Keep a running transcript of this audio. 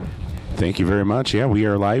Thank you very much. Yeah, we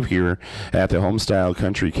are live here at the Homestyle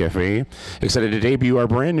Country Cafe. Excited to debut our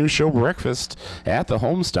brand new show, Breakfast at the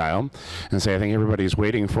Homestyle. And say I think everybody's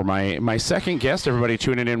waiting for my second guest. Everybody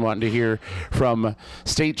tuning in wanting to hear from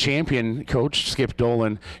state champion coach Skip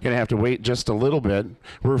Dolan. Going to have to wait just a little bit.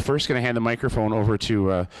 We're first going to hand the microphone over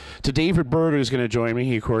to David Bird, who's going to join me.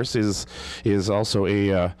 He, of course, is also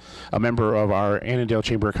a member of our Annandale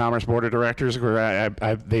Chamber of Commerce Board of Directors. Where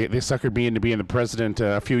they suckered me into being the president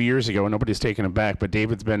a few years ago, and nobody's taken him back. But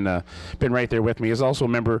David's been right there with me. He's also a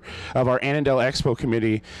member of our Annandale Expo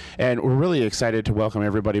Committee, and we're really excited to welcome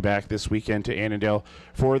everybody back this weekend to Annandale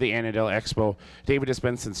for the Annandale Expo. David, it's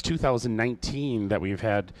been since 2019 that we've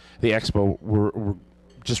had the Expo. We're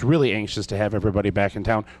just really anxious to have everybody back in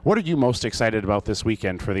town. What are you most excited about this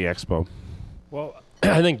weekend for the Expo? Well,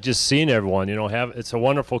 I think just seeing everyone, it's a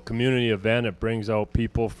wonderful community event. It brings out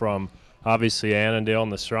people from obviously Annandale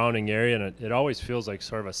and the surrounding area, and it always feels like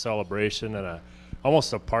sort of a celebration and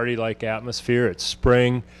almost a party-like atmosphere. It's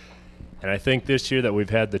spring, and I think this year that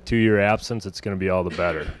we've had the 2-year absence, it's going to be all the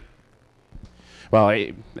better. Well,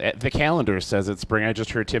 the calendar says it's spring. I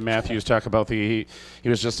just heard Tim Matthews talk about he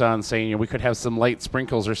was just on saying we could have some light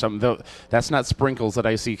sprinkles or something. Though that's not sprinkles that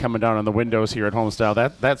I see coming down on the windows here at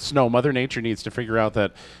Homestyle. That's snow. Mother Nature needs to figure out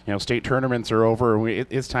that state tournaments are over.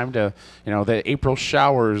 It's time to the April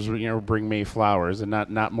showers bring May flowers and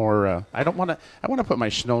not more. I want to put my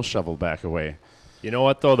snow shovel back away. You know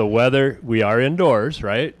what, though? The weather, we are indoors,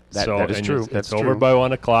 right? That is true. It's over by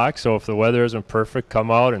 1 o'clock, so if the weather isn't perfect,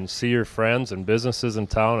 come out and see your friends and businesses in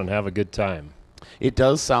town and have a good time. It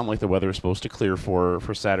does sound like the weather is supposed to clear for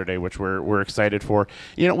Saturday, which we're excited for.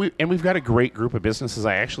 We've got a great group of businesses.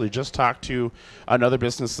 I actually just talked to another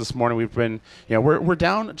business this morning. We've been, we're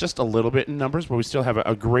down just a little bit in numbers, but we still have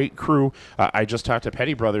a great crew. I just talked to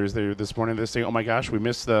Petty Brothers there this morning. They're saying, "Oh my gosh, we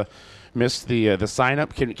missed the sign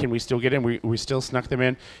up. Can we still get in?" We still snuck them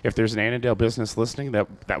in. If there's an Annandale business listening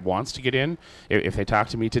that wants to get in, if they talk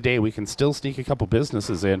to me today, we can still sneak a couple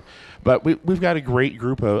businesses in. But we've got a great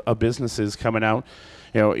group of businesses coming out.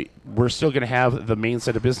 We're still going to have the main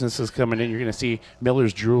set of businesses coming in. You're going to see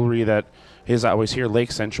Miller's Jewelry that is always here.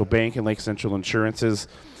 Lake Central Bank and Lake Central Insurance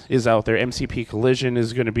is out there. MCP Collision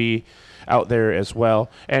is going to be out there as well.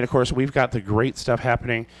 And, of course, we've got the great stuff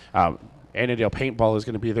happening. Annandale Paintball is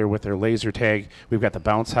going to be there with their laser tag. We've got the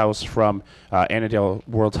Bounce House from Annandale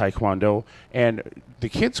World Taekwondo. And the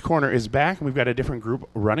Kids Corner is back, and we've got a different group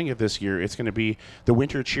running it this year. It's going to be the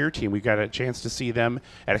Winter Cheer Team. We've got a chance to see them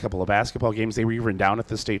at a couple of basketball games. They were even down at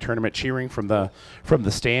the state tournament cheering from the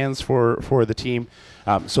stands for the team.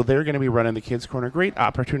 So they're going to be running the Kids Corner. Great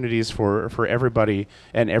opportunities for everybody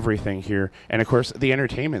and everything here. And, of course, the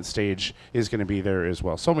entertainment stage is going to be there as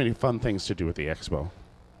well. So many fun things to do at the Expo.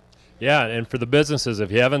 Yeah, and for the businesses,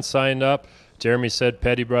 if you haven't signed up, Jeremy said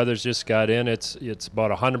Petty Brothers just got in. It's about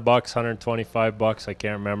 $100, $125, I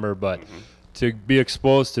can't remember, but to be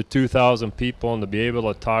exposed to 2,000 people and to be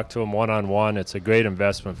able to talk to them one-on-one, it's a great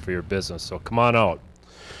investment for your business. So come on out.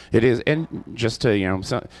 It is, and just to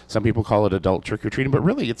some people call it adult trick or treating, but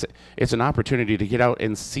really it's an opportunity to get out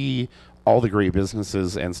and see all the great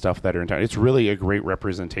businesses and stuff that are in town. It's really a great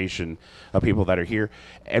representation of people that are here.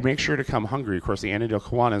 And make sure to come hungry. Of course, the Annandale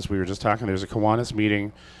Kiwanis, we were just talking, there's a Kiwanis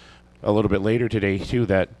meeting a little bit later today, too,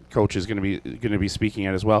 that Coach is going to be speaking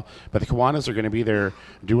at as well. But the Kiwanis are going to be there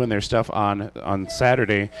doing their stuff on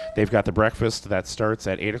Saturday. They've got the breakfast that starts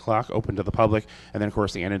at 8 o'clock, open to the public. And then, of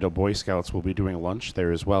course, the Annandale Boy Scouts will be doing lunch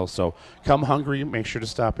there as well. So come hungry. Make sure to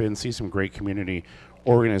stop in, see some great community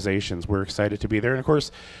organizations. We're excited to be there. And of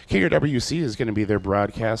course, KRWC is going to be there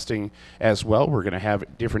broadcasting as well. We're going to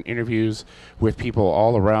have different interviews with people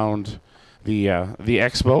all around the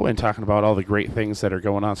expo and talking about all the great things that are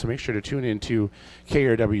going on. So make sure to tune into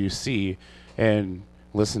KRWC and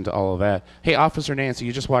listen to all of that. Hey, Officer Nancy,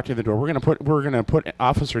 you just walked in the door. We're gonna put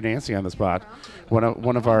Officer Nancy on the spot. One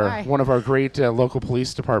of our great local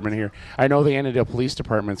police department here. I know the Annandale Police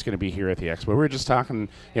Department's going to be here at the expo. We were just talking.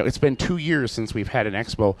 It's been 2 years since we've had an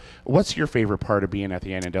expo. What's your favorite part of being at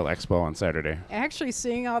the Annandale Expo on Saturday? Actually,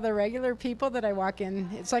 seeing all the regular people that I walk in.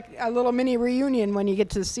 It's like a little mini reunion when you get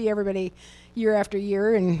to see everybody year after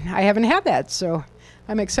year, and I haven't had that, so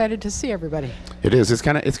I'm excited to see everybody. It is. It's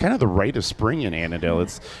kind of the rite of spring in Annandale.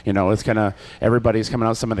 It's it's kind of everybody's coming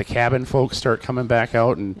out. Some of the cabin folks start coming back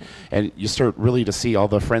out, and you start really to see all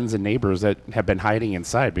the friends and neighbors that have been hiding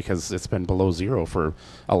inside because it's been below zero for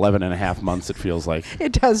 11 and a half months. It feels like.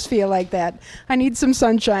 It does feel like that. I need some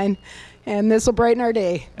sunshine, and this will brighten our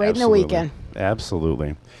day, brighten the weekend.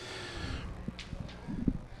 Absolutely.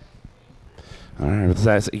 All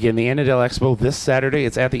right. Again, the Annandale Expo this Saturday.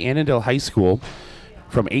 It's at the Annandale High School.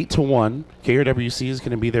 from 8 to 1. KRWC is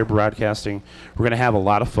going to be there broadcasting. We're going to have a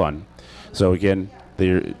lot of fun. So again,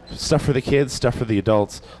 there's stuff for the kids, stuff for the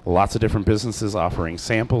adults, lots of different businesses offering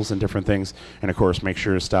samples and different things. And of course, make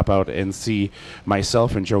sure to stop out and see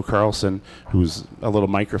myself and Joe Carlson, who's a little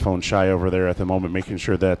microphone shy over there at the moment, making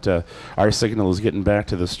sure that our signal is getting back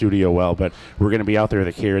to the studio well. But we're going to be out there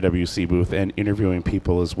at the KRWC booth and interviewing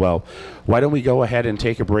people as well. Why don't we go ahead and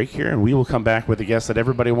take a break here, and we will come back with a guest that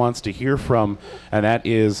everybody wants to hear from, and that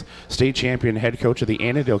is state champion head coach of the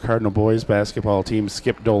Annandale Cardinal boys basketball team,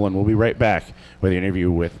 Skip Dolan. We'll be right back with the interview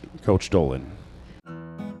with Coach Dolan.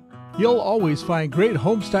 You'll always find great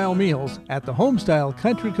homestyle meals at the Homestyle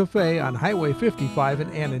Country Cafe on Highway 55 in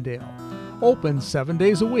Annandale. Open 7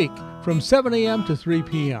 days a week from 7 a.m. to 3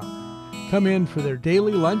 p.m. Come in for their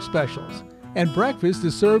daily lunch specials, and breakfast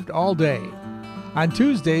is served all day. On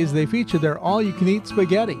Tuesdays, they feature their all-you-can-eat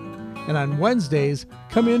spaghetti, and on Wednesdays,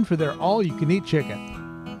 come in for their all-you-can-eat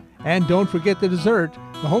chicken. And don't forget the dessert.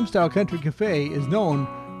 The Homestyle Country Cafe is known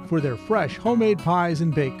for their fresh homemade pies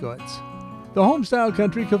and baked goods. The Homestyle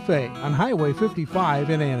Country Cafe on Highway 55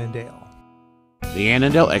 in Annandale. The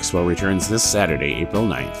Annandale Expo returns this Saturday, April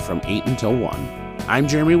 9th from 8 until 1. I'm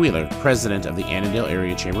Jeremy Wheeler, president of the Annandale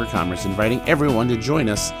Area Chamber of Commerce, inviting everyone to join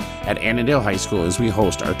us at Annandale High School as we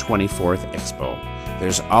host our 24th Expo.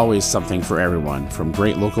 There's always something for everyone, from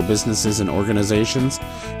great local businesses and organizations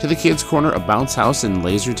to the Kids Corner, a bounce house and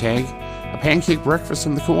laser tag, a pancake breakfast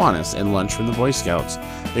from the Kiwanis, and lunch from the Boy Scouts.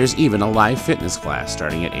 There's even a live fitness class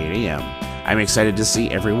starting at 8 a.m. I'm excited to see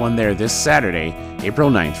everyone there this Saturday, April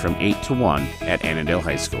 9th from 8 to 1 at Annandale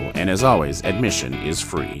High School. And as always, admission is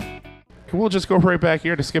free. We'll just go right back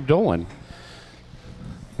here to Skip Dolan.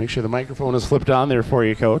 Make sure the microphone is flipped on there for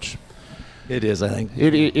you, Coach. It is, I think.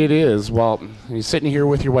 It is. Well, you're sitting here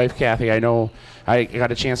with your wife, Kathy. I know I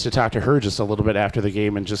got a chance to talk to her just a little bit after the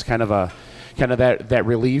game, and just kind of that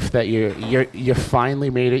relief that you finally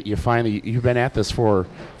made it. You've been at this for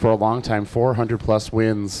a long time, 400 plus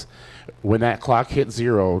wins. When that clock hit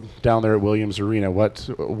 0 down there at Williams Arena, what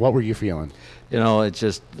were you feeling? You know, it's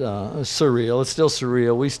just surreal. It's still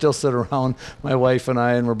surreal. We still sit around, my wife and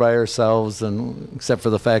I, and we're by ourselves, and except for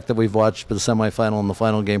the fact that we've watched the semifinal and the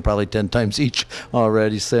final game probably 10 times each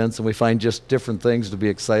already since, and we find just different things to be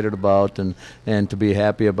excited about and to be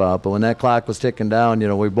happy about. But when that clock was ticking down, you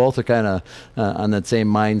know, we both are kind of on that same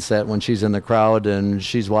mindset when she's in the crowd and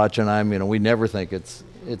she's watching. We never think it's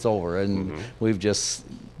over, and we've just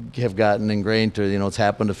have gotten ingrained to, it's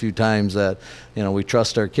happened a few times that, we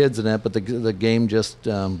trust our kids in that, but the game just,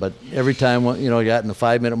 but every time, I got in the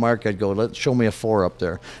 5-minute mark, I'd go, show me a 4 up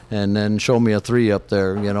there, and then show me a 3 up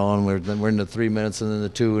there, and we're in the 3 minutes and then the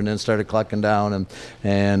 2, and then started clocking down,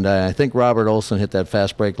 and I think Robert Olson hit that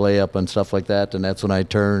fast break layup and stuff like that, and that's when I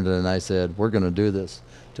turned and I said, we're going to do this.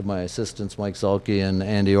 To my assistants, Mike Zalke and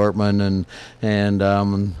Andy Ortman, and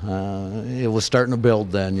it was starting to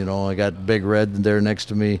build then. I got Big Red there next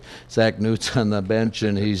to me, Zach Newt's on the bench,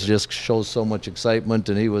 and he just shows so much excitement,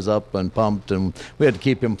 and he was up and pumped, and we had to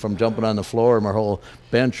keep him from jumping on the floor, and our whole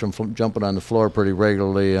bench from jumping on the floor pretty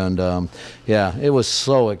regularly, and it was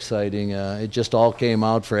so exciting. It just all came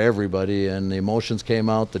out for everybody, and the emotions came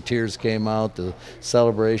out, the tears came out, the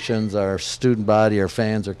celebrations, our student body, our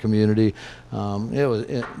fans, our community. It was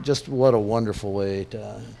just what a wonderful way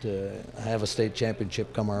to have a state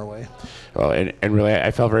championship come our way. Well, and really,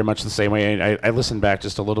 I felt very much the same way. I listened back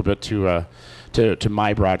just a little bit to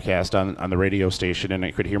my broadcast on the radio station, and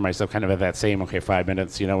I could hear myself kind of at that same 5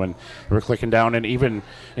 minutes, and we're clicking down, and even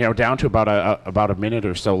down to about a minute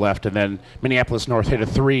or so left, and then Minneapolis North hit a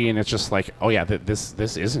 3, and it's just like, oh yeah,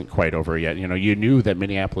 this isn't quite over yet. You knew that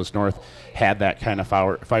Minneapolis North had that kind of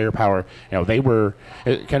firepower. They were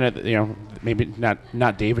kind of maybe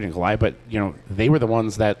not David and Goliath, but they were the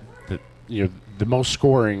ones that the most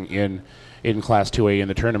scoring in Class 2A in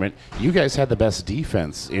the tournament. You guys had the best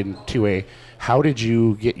defense in 2A. How did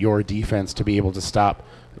you get your defense to be able to stop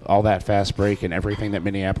all that fast break and everything that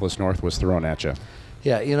Minneapolis North was throwing at you?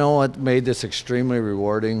 Yeah, what made this extremely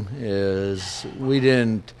rewarding is we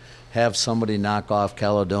didn't have somebody knock off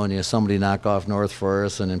Caledonia, somebody knock off North for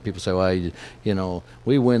us, and then people say, well,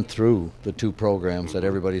 we went through the 2 programs that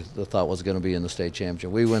everybody thought was going to be in the state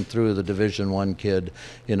championship. We went through the Division I kid,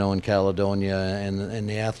 in Caledonia and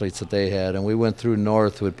the athletes that they had, and we went through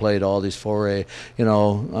North, who had played all these 4A.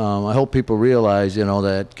 I hope people realize,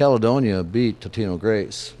 that Caledonia beat Totino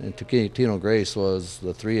Grace, and Totino Grace was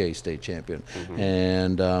the 3A state champion,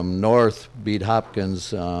 and North beat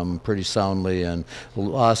Hopkins pretty soundly and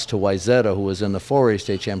lost to Wayzata, who was in the 4A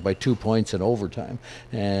state champ, by 2 points in overtime,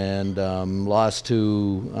 and lost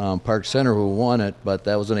to Park Center, who won it, but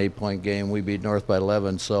that was an 8-point game. We beat North by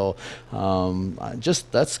 11. So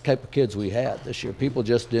just that's the type of kids we had this year. People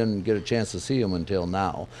just didn't get a chance to see them until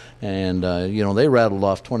now. And, they rattled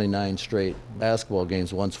off 29 straight basketball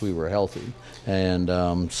games once we were healthy. And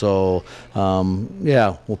we're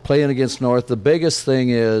playing against North. The biggest thing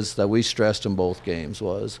is that we stressed in both games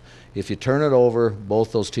was if you turn it over,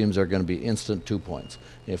 both those teams are going to be instant 2 points.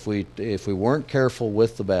 If we weren't careful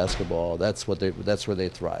with the basketball, that's where they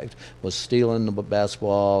thrived, was stealing the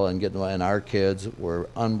basketball and and our kids were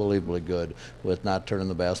unbelievably good with not turning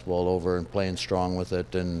the basketball over and playing strong with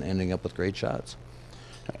it and ending up with great shots.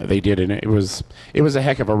 They did, and it was a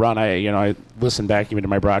heck of a run. I listened back even to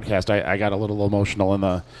my broadcast. I got a little emotional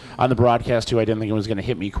on the broadcast too. I didn't think it was going to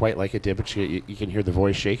hit me quite like it did, but you can hear the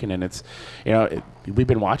voice shaking, and it's we've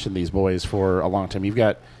been watching these boys for a long time. You've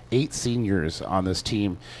got 8 seniors on this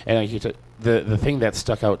team, and the thing that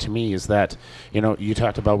stuck out to me is that you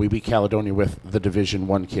talked about we beat Caledonia with the Division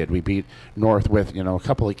I kid. We beat North with a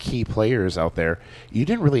couple of key players out there. You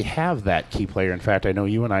didn't really have that key player. In fact, I know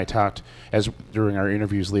you and I talked during our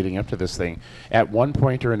interviews leading up to this thing. At one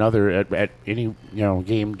point or another, at any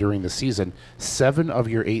game during the season, 7 of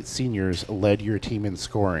your 8 seniors led your team in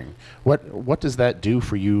scoring. What does that do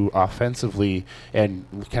for you offensively, and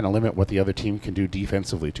kind of limit what the other team can do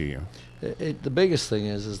defensively to you? The biggest thing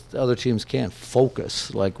is other teams can't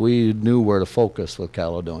focus. Like we knew where to focus with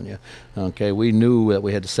Caledonia. Okay, we knew that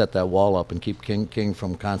we had to set that wall up and keep King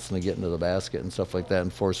from constantly getting to the basket and stuff like that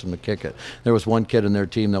and force him to kick it. There was one kid in their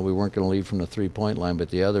team that we weren't going to leave from the 3-point line,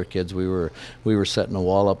 but the other kids we were setting a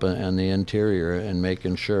wall up in the interior and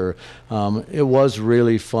making sure. It was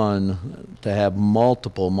really fun to have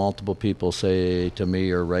multiple people say to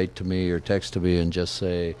me or write to me or text to me and just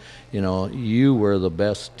say, you were the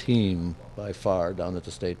best team by far down at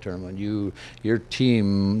the state tournament. Your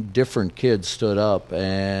team, different kids stood up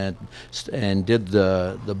and did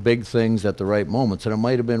the big things at the right moments. And it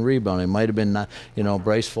might have been rebounding, it might have been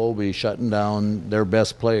Bryce Folby shutting down their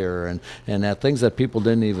best player, and that things that people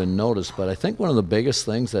didn't even notice. But I think one of the biggest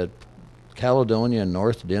things that Caledonia and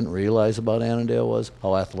North didn't realize about Annandale was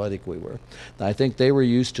how athletic we were. I think they were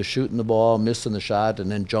used to shooting the ball, missing the shot, and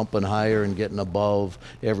then jumping higher and getting above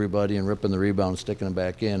everybody and ripping the rebound, sticking it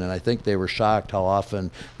back in. And I think they were shocked how often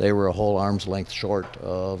they were a whole arm's length short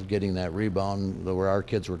of getting that rebound where our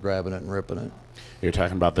kids were grabbing it and ripping it. You're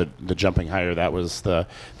talking about the jumping higher. That is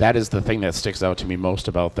the thing that sticks out to me most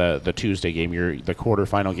about the Tuesday game, the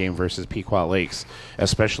quarterfinal game versus Pequot Lakes,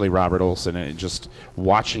 especially Robert Olson, and just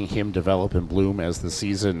watching him develop and bloom as the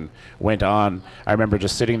season went on. I remember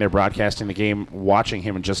just sitting there broadcasting the game, watching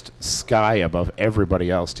him just sky above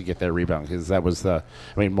everybody else to get that rebound, because that was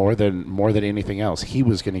more than anything else, he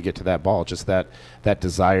was going to get to that ball, just that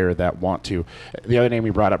desire, that want to. The other name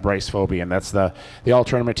you brought up, Bryce Folby, and that's the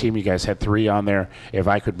all-tournament team. You guys had 3 on there. If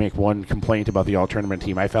I could make one complaint about the all-tournament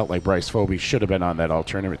team, I felt like Bryce Folby should have been on that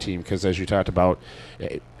all-tournament team, because as you talked about,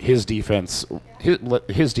 his defense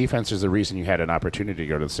is the reason you had an opportunity to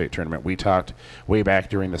go to the state tournament. We talked way back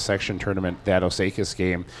during the section tournament, that Osakis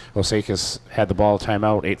game. Osakis had the ball,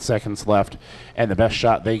 timeout, 8 seconds left, and the best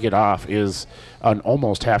shot they get off is an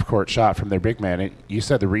almost half-court shot from their big man. And you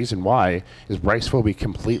said the reason why is Bryce Folby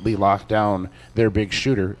completely locked down their big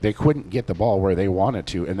shooter. They couldn't get the ball where they wanted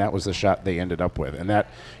to, and that was the shot they ended up with. And that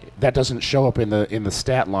doesn't show up in the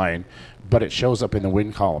stat line, but it shows up in the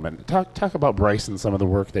win column. And talk about Bryce and some of the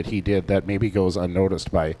work that he did that maybe goes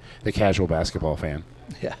unnoticed by the casual basketball fan.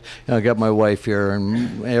 Yeah, I got my wife here,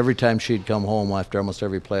 and every time she'd come home after almost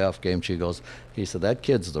every playoff game, she goes, he said, that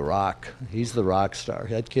kid's the rock. He's the rock star.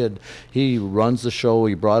 That kid, he runs the show.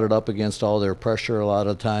 He brought it up against all their pressure a lot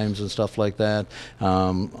of times and stuff like that.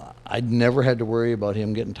 I never had to worry about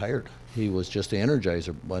him getting tired. He was just the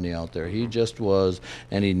Energizer bunny out there. He just was,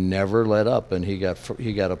 and he never let up. And he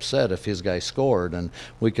got upset if his guy scored, and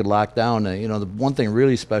we could lock down. The one thing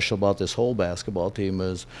really special about this whole basketball team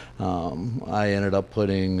is I ended up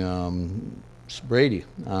putting Brady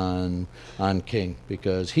on King,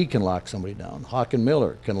 because he can lock somebody down. Hawken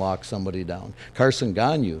Miller can lock somebody down. Carson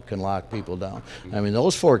Ganyu can lock people down. I mean,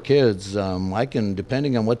 those 4 kids, I can,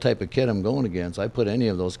 depending on what type of kid I'm going against, I put any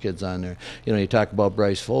of those kids on there. You talk about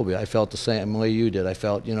Bryce Folby. I felt the same way you did. I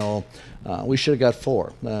felt, we should have got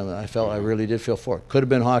 4. I really did feel 4. Could have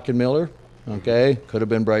been Hawken Miller. Okay, could have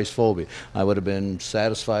been Bryce Folby. I would have been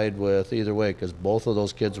satisfied with either way, because both of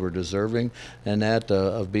those kids were deserving and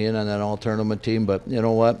of being on that all-tournament team. But you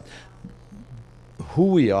know what? Who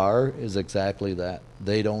we are is exactly that.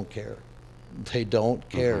 They don't care. they don't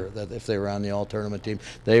care that if they were on the all-tournament team.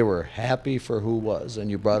 They were happy for who was.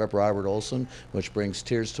 And you brought up Robert Olson, which brings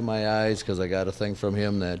tears to my eyes because I got a thing from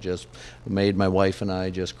him that just made my wife and I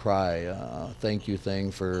just cry. Thank you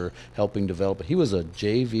thing for helping develop. He was a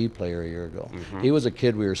JV player a year ago. He was a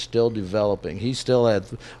kid we were still developing. He still had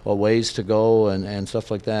ways to go and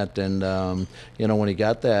stuff like that. And, when he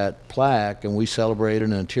got that plaque and we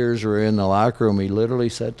celebrated and tears were in the locker room, he literally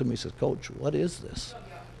said to me, he said, "Coach, what is this?"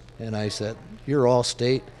 And I said, "You're all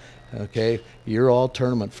state, okay? You're all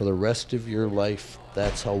tournament for the rest of your life.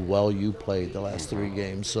 That's how well you played the last 3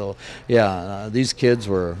 games." So, these kids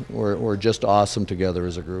were just awesome together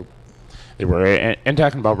as a group. They were. And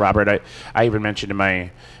talking about Robert, I even mentioned in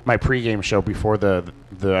my pregame show before the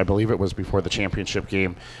I believe it was before the championship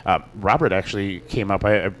game, Robert actually came up.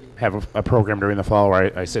 I have a program during the fall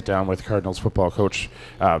where I sit down with Cardinals football coach,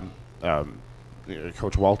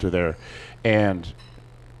 Coach Walter there, and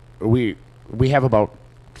we have about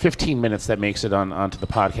 15 minutes that makes it onto the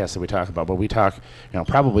podcast that we talk about, but we talk,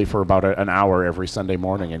 probably for about an hour every Sunday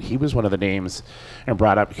morning. And he was one of the names and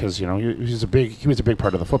brought up because he was a big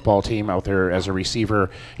part of the football team out there as a receiver,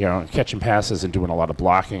 catching passes and doing a lot of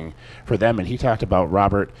blocking for them. And he talked about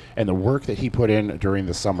Robert and the work that he put in during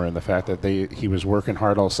the summer and the fact that he was working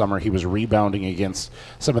hard all summer. He was rebounding against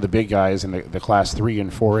some of the big guys and the class 3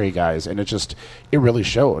 and 4A guys, and it really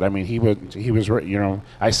showed. I mean, he was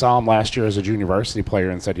I saw him last year as a junior varsity player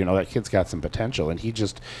and said, that kid's got some potential, and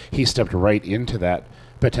he stepped right into that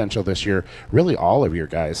potential this year. Really, all of your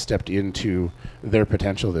guys stepped into their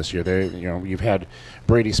potential this year. You've had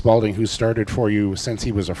Brady Spalding, who started for you since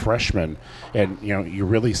he was a freshman, and you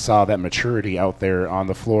really saw that maturity out there on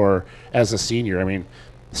the floor as a senior. I mean,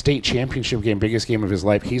 state championship game, biggest game of his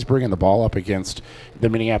life. He's bringing the ball up against the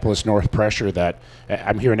Minneapolis North pressure that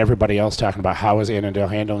I'm hearing everybody else talking about. How is Annandale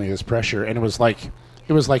handling this pressure? And it was like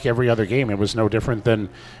every other game. It was no different than,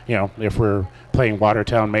 if we're playing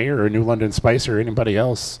Watertown Mayor or New London Spicer or anybody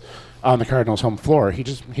else on the Cardinals' home floor.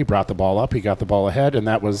 He brought the ball up, he got the ball ahead, and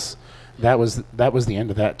that was the end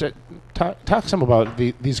of that. Talk some about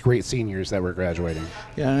these great seniors that were graduating.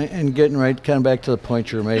 Yeah, and getting right kind of back to the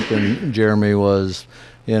point you're making, Jeremy, was,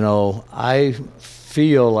 I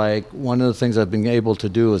feel like one of the things I've been able to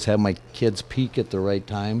do is have my kids peak at the right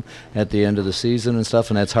time at the end of the season and stuff,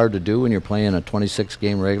 and that's hard to do when you're playing a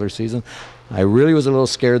 26-game regular season. I really was a little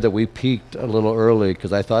scared that we peaked a little early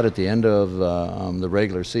because I thought at the end of the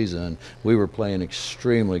regular season we were playing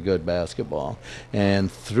extremely good basketball. And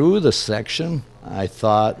through the section, I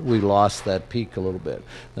thought we lost that peak a little bit.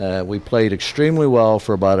 We played extremely well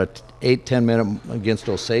for about a 8-10 minute against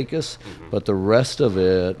Osakis, but the rest of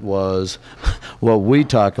it was what we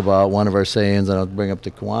talk about. One of our sayings, and I'll bring up the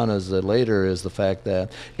Kiwanis later, is the fact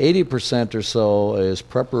that 80% or so is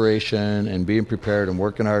preparation and being prepared and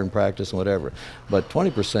working hard in practice and whatever, but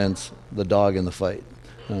 20%'s the dog in the fight.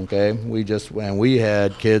 Okay, we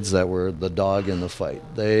had kids that were the dog in the fight.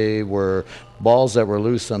 They were balls that were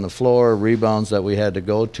loose on the floor, rebounds that we had to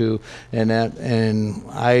go to,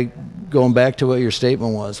 going back to what your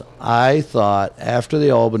statement was, I thought after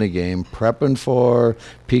the Albany game, prepping for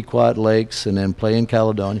Pequot Lakes and then playing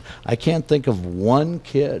Caledonia, I can't think of one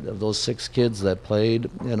kid of those 6 kids that played,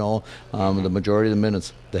 the majority of the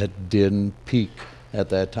minutes that didn't peak at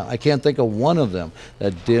that time. I can't think of one of them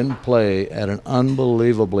that didn't play at an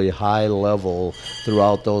unbelievably high level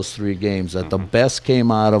throughout those 3 games, that the best came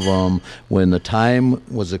out of them when the time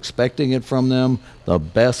was expecting it from them. The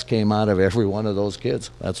best came out of every one of those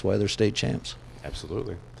kids. That's why they're state champs.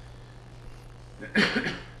 Absolutely.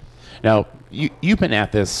 Now, you've been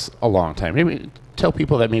at this a long time. Maybe tell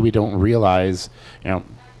people that maybe don't realize,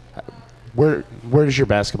 where does your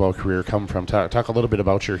basketball career come from? Talk a little bit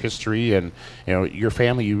about your history and your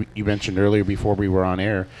family. You mentioned earlier before we were on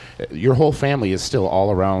air, your whole family is still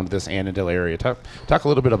all around this Annandale area. Talk a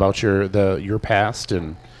little bit about your past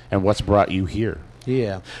and what's brought you here.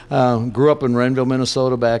 Yeah. Grew up in Renville,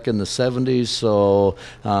 Minnesota back in the 70s, so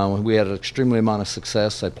we had an extremely amount of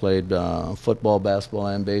success. I played football, basketball,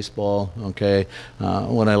 and baseball. Okay.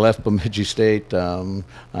 When I left Bemidji State,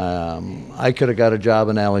 I could have got a job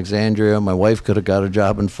in Alexandria. My wife could have got a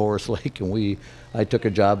job in Forest Lake, and I took a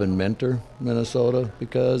job in Mentor, Minnesota,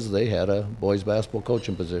 because they had a boys basketball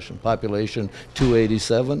coaching position. Population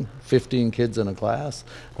 287, 15 kids in a class.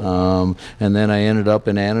 And then I ended up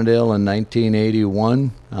in Annandale in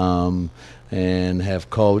 1981 and have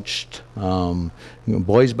coached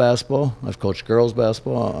boys basketball. I've coached girls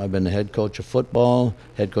basketball. I've been the head coach of football,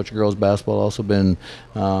 head coach of girls basketball. Also been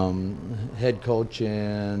head coach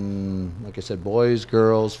in, like I said, boys,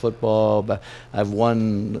 girls, football. I've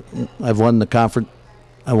won the conference.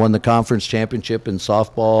 I won the conference championship in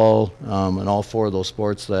softball and all 4 of those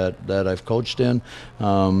sports that I've coached in.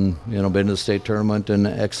 Been to the state tournament and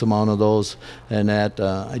X amount of those, and that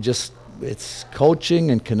it's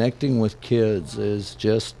coaching and connecting with kids is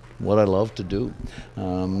just what I love to do.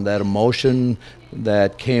 That emotion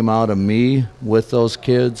that came out of me with those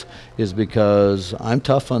kids is because I'm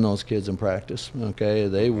tough on those kids in practice. Okay,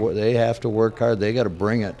 they have to work hard. They got to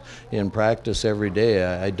bring it in practice every day.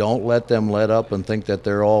 I don't let them let up and think that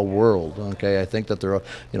they're all world. Okay, I think that they're,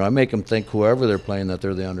 I make them think whoever they're playing that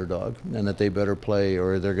they're the underdog and that they better play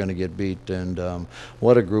or they're going to get beat. And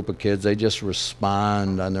what a group of kids! They just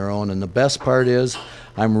respond on their own. And the best part is,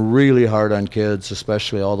 I'm really hard on kids,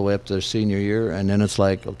 especially all the way up to their senior year. And then it's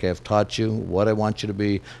like, okay, I've taught you what I want you to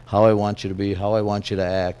be, how I want you to be, how I want you to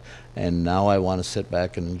act, and now I want to sit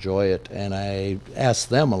back and enjoy it. And I ask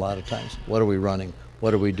them a lot of times, what are we running?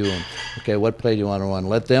 What are we doing? Okay, what play do you want to run?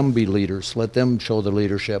 Let them be leaders. Let them show the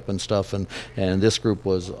leadership and stuff. And this group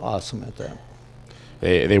was awesome at that.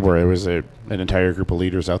 They were. It was an entire group of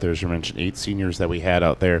leaders out there, as you mentioned, 8 seniors that we had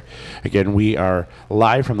out there. Again, we are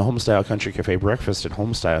live from the Homestyle Country Cafe Breakfast at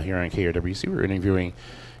Homestyle here on KRWC. We're interviewing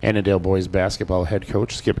Annandale boys basketball head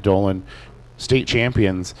coach Skip Dolan, state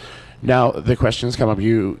champions. Now, the questions come up.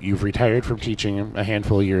 You've retired from teaching a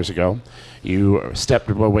handful of years ago. You stepped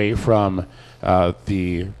away from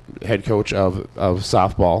the head coach of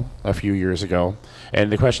softball a few years ago.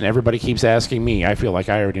 And the question everybody keeps asking me, I feel like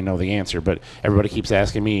I already know the answer, but everybody keeps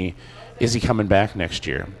asking me, is he coming back next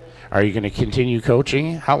year? Are you going to continue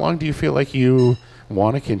coaching? How long do you feel like you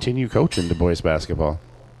want to continue coaching the boys basketball?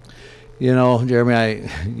 Jeremy,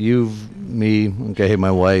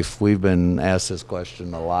 my wife, we've been asked this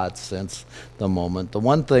question a lot since the moment. The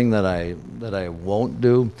one thing that I won't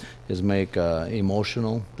do is make an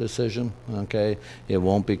emotional decision, okay? It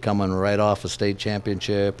won't be coming right off a state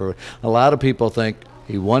championship. Or a lot of people think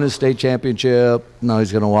he won his state championship, now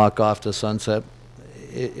he's going to walk off to sunset.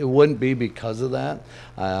 It wouldn't be because of that.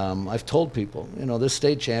 I've told people, this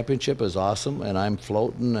state championship is awesome, and I'm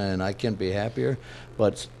floating, and I can't be happier.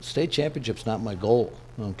 But state championship's not my goal.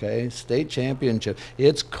 Okay, state championship.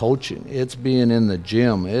 It's coaching. It's being in the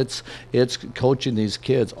gym. It's coaching these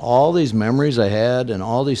kids. All these memories I had, and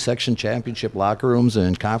all these section championship locker rooms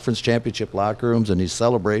and conference championship locker rooms, and these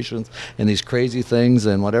celebrations and these crazy things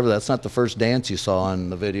and whatever. That's not the first dance you saw on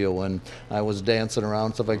the video when I was dancing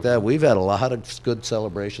around, stuff like that. We've had a lot of good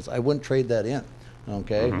celebrations. I wouldn't trade that in.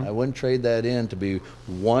 Okay, I wouldn't trade that in to be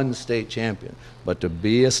one state champion, but to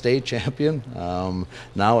be a state champion,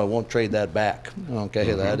 now I won't trade that back.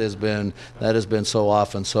 Okay, that has been so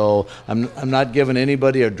often. So I'm not giving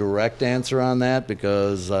anybody a direct answer on that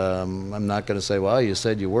because I'm not going to say, well, you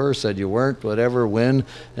said you were, said you weren't, whatever, win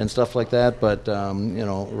and stuff like that. But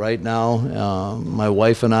right now, my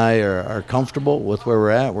wife and I are comfortable with where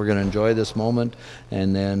we're at. We're going to enjoy this moment,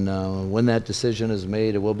 and then when that decision is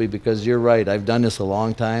made, it will be, because you're right. I've done this a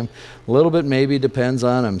long time. A little bit maybe depends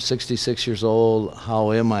on, I'm 66 years old,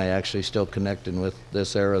 how am I actually still connecting with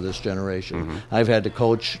this era, this generation? I've had to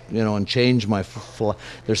coach, and change my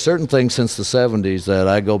there's certain things since the 70s that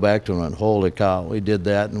I go back to and holy cow, we did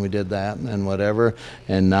that and whatever,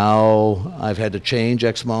 and now I've had to change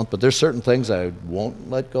X amount, but there's certain things I won't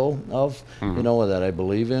let go of, that I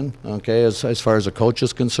believe in, okay, as far as a coach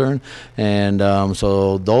is concerned. And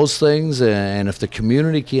so those things, and if the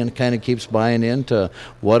community kind of keeps buying into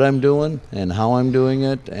what I'm doing and how I'm doing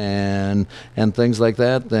it and things like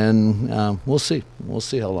that, then we'll see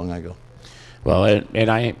how long I go. Well, and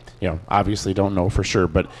I, obviously don't know for sure,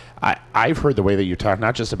 but I've heard the way that you talk,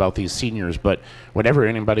 not just about these seniors, but whenever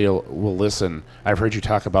anybody will listen, I've heard you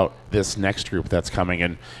talk about this next group that's coming.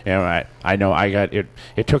 And I know I got it.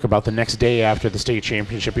 It took about the next day after the state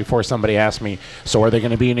championship before somebody asked me, so are they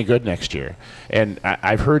going to be any good next year? And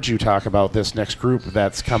I've heard you talk about this next group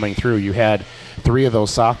that's coming through. You had 3 of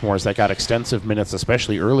those sophomores that got extensive minutes,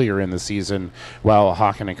 especially earlier in the season, while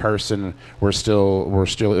Hawken and Carson were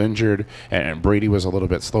still injured, and Brady was a little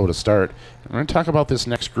bit slow to start. I'm going to talk about this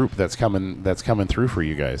next group that's coming through for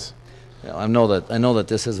you guys. Yeah, I know that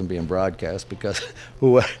this isn't being broadcast because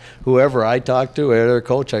whoever I talk to, their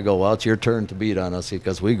coach, I go, well, it's your turn to beat on us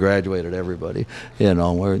because we graduated everybody.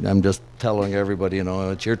 I'm just telling everybody,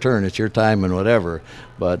 it's your turn, it's your time, and whatever.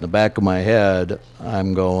 But in the back of my head,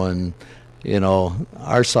 I'm going,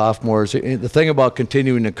 our sophomores, the thing about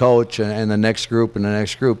continuing to coach and the next group and the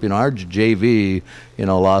next group, our JV,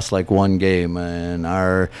 lost like 1 game, and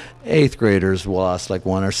our 8th graders lost like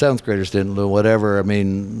 1, our 7th graders didn't lose, whatever. I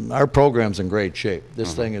mean, our program's in great shape.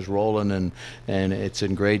 This thing is rolling and it's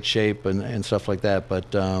in great shape and stuff like that.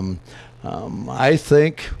 But I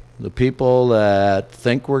think The people that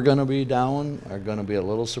think we're going to be down are going to be a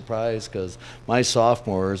little surprised, because my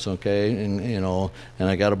sophomores, okay, and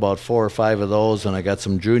I got about 4 or 5 of those, and I got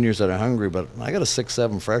some juniors that are hungry, but I got a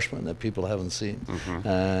 6-7 freshman that people haven't seen.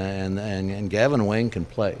 And Gavin Wayne can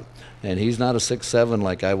play. And he's not a 6'7"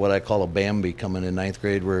 like what I call a Bambi coming in 9th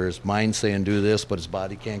grade, where his mind's saying do this, but his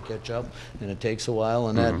body can't catch up, and it takes a while.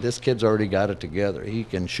 And this kid's already got it together. He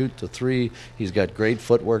can shoot the 3. He's got great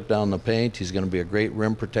footwork down the paint. He's going to be a great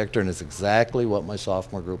rim protector, and it's exactly what my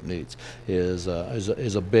sophomore group needs. Is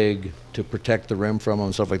a big to protect the rim from him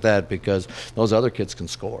and stuff like that, because those other kids can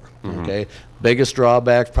score. Okay, biggest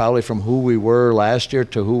drawback probably from who we were last year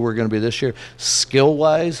to who we're going to be this year.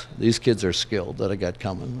 Skill-wise, these kids are skilled that I got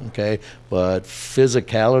coming. Okay. But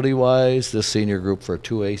physicality-wise, this senior group for a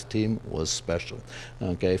 2A team was special.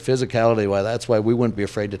 Okay, physicality-wise, that's why we wouldn't be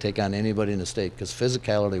afraid to take on anybody in the state, because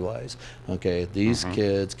physicality-wise, okay, these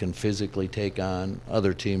kids can physically take on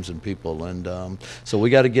other teams and people. And so we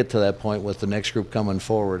got to get to that point with the next group coming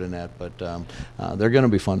forward in that. But they're going to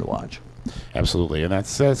be fun to watch. Absolutely, and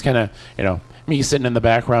that's kind of, me sitting in the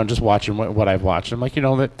background just watching what I've watched. I'm like,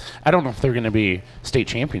 that I don't know if they're going to be state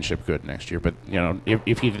championship good next year, but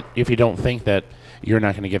if you don't think that you're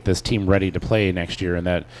not going to get this team ready to play next year, and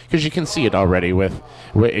that because you can see it already with,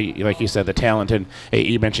 like you said, the talent. And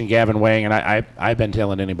you mentioned Gavin Wang, and I've been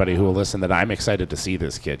telling anybody who will listen that I'm excited to see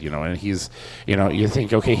this kid. And he's, you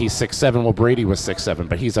think, okay, he's 6'7". Well, Brady was 6'7",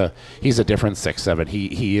 but he's a different 6'7".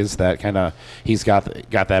 He is that kind of, he's got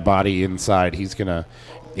that body inside. He's gonna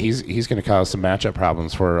cause some matchup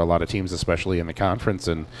problems for a lot of teams, especially in the conference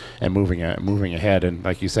and moving ahead. And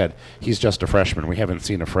like you said, he's just a freshman. We haven't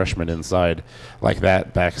seen a freshman inside like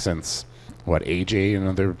that back since AJ,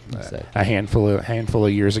 a handful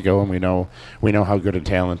of years ago, and we know how good and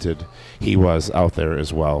talented he was out there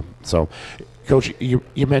as well. So, Coach, you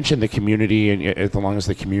mentioned the community, and as long as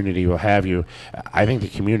the community will have you, I think the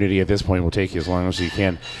community at this point will take you as long as you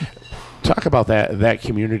can. Talk about that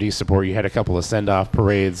community support. You had a couple of send-off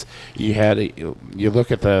parades. You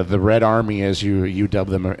look at the Red Army, as you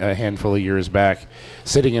dubbed them a handful of years back,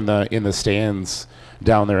 sitting in the stands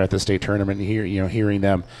down there at the state tournament, hearing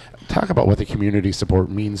them. Talk about what the community support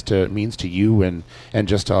means to you and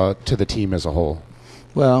just to the team as a whole.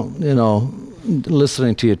 Well,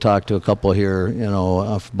 listening to you talk to a couple here,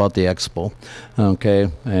 about the expo,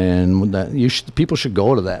 okay, and that people should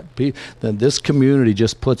go to that. This community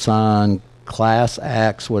just puts on class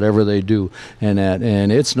acts, whatever they do, and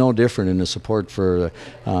it's no different in the support for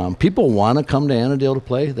people want to come to Annandale to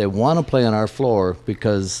play. They want to play on our floor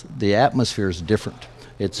because the atmosphere is different.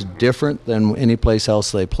 It's different than any place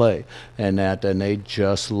else they play, and they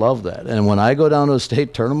just love that. And when I go down to a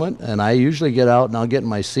state tournament, and I usually get out and I'll get in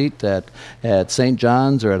my seat at St.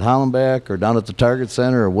 John's or at Hollenbeck or down at the Target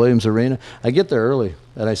Center or Williams Arena, I get there early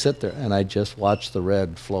and I sit there and I just watch the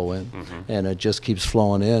red flow in, and it just keeps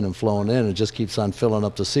flowing in and flowing in. It just keeps on filling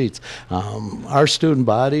up the seats. Our student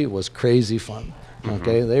body was crazy fun.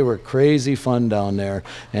 Okay, they were crazy fun down there,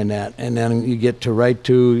 and then you get to right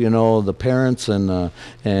to the parents and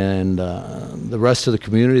the rest of the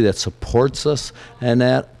community that supports us, and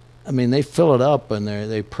they fill it up and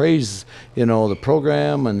they praise the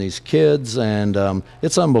program and these kids, and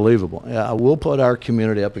it's unbelievable. Yeah, we'll put our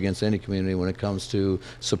community up against any community when it comes to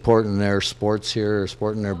supporting their sports here,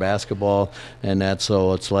 supporting their basketball, and that.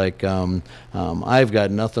 So it's like I've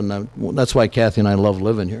got nothing. That's why Kathy and I love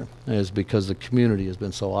living here, is because the community has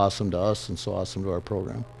been so awesome to us and so awesome to our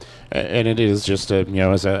program. And it is just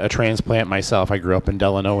as a transplant myself, I grew up in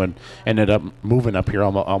Delano and ended up moving up here.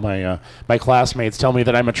 All my classmates tell me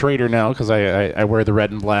that I'm a traitor now because I wear the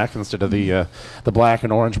red and black instead of the black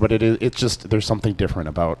and orange. But it's just, there's something different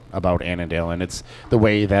about Annandale, and it's the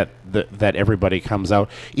way that everybody comes out.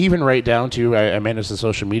 Even right down to I manage the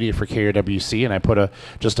social media for KRWC, and I put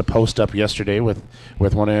just a post up yesterday with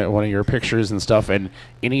one of your pictures and stuff, and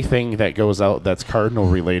anything that goes out that's Cardinal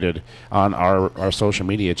related on our social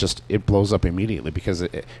media, it blows up immediately because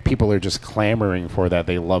people are just clamoring for that.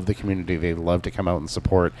 They love the community. They love to come out and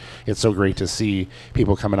support. It's so great to see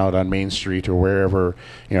people coming out on Main Street or wherever,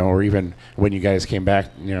 or even when you guys came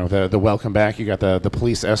back, the welcome back, you got the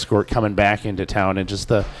police escort coming back into town, and just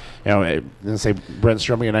say Brent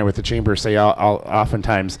Stromey and I with the chamber say I'll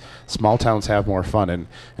oftentimes small towns have more fun,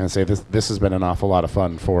 and say this has been an awful lot of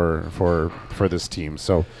fun for this team.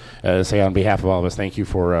 So say on behalf of all of us, thank you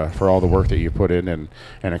for all the work that you put in, and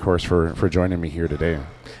of course for joining me here today.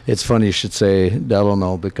 It's funny you should say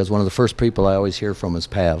Delano, because one of the first people I always hear from is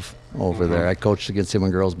Pav over there. I coached against him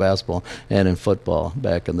in girls basketball and in football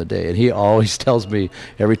back in the day, and he always tells me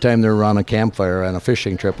every time they're around a campfire on a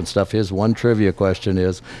fishing trip and stuff, his one trivia question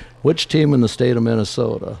is, Which team in the state of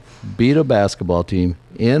Minnesota beat a basketball team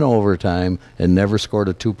in overtime and never scored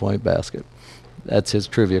a 2-point basket? That's his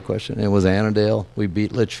trivia question. It was Annandale. We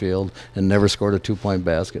beat Litchfield and never scored a 2-point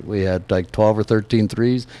basket. We had like 12 or 13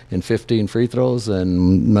 threes and 15 free throws,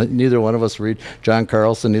 and neither one of us John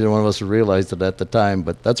Carlson, neither one of us realized it at the time.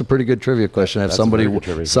 But that's a pretty good trivia question. Have somebody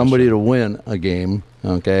to win a game,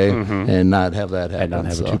 okay, and not have that happen. And not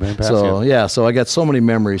have a 2-point basket. So yeah, so I got so many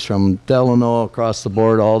memories from Delano across the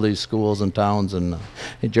board, all these schools and towns. And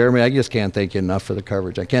hey, Jeremy, I just can't thank you enough for the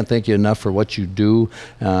coverage. I can't thank you enough for what you do,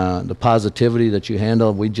 the positivity that you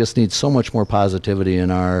handle. We just need so much more positivity in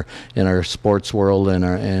our sports world and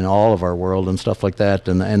in all of our world and stuff like that.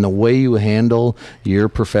 And the way you handle your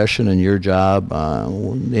profession and your job,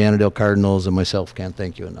 the Annandale Cardinals and myself can't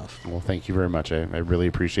thank you enough. Well, thank you very much. I really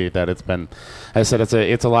appreciate that. It's been, I said,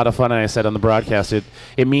 it's a lot of fun, and I said on the broadcast, it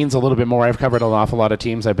means a little bit more. I've covered an awful lot of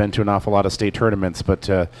teams. I've been to an awful lot of state tournaments, but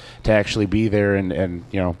to actually be there and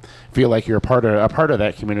feel like you're a part of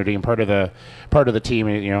that community and part of the team.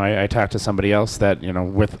 I talked to somebody else that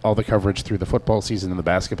with all the coverage through the football season and the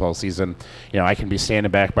basketball season, I can be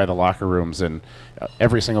standing back by the locker rooms, and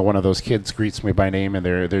every single one of those kids greets me by name, and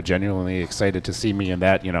they're genuinely excited to see me, and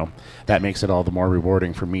that makes it all the more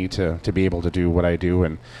rewarding for me to be able to do what I do.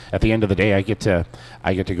 And at the end of the day, I get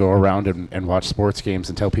to go around and watch sports games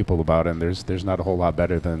and tell people about it, and there's not a whole lot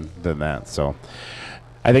better than that. So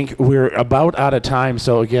I think we're about out of time.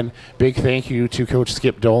 So again, big thank you to Coach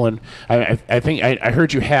Skip Dolan. I think I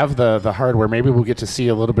heard you have the hardware. Maybe we'll get to see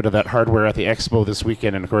a little bit of that hardware at the expo this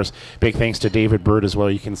weekend. And of course, big thanks to David Bird as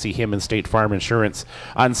well. You can see him in State Farm Insurance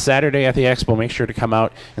on Saturday at the expo. Make sure to come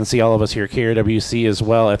out and see all of us here at KRWC as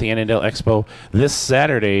well at the Annandale Expo this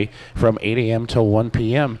Saturday from 8 a.m. till 1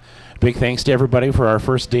 p.m. Big thanks to everybody for our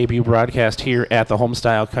first debut broadcast here at the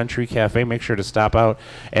Homestyle Country Cafe. Make sure to stop out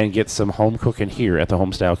and get some home cooking here at the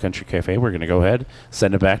Homestyle Country Cafe. We're going to go ahead,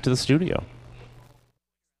 send it back to the studio.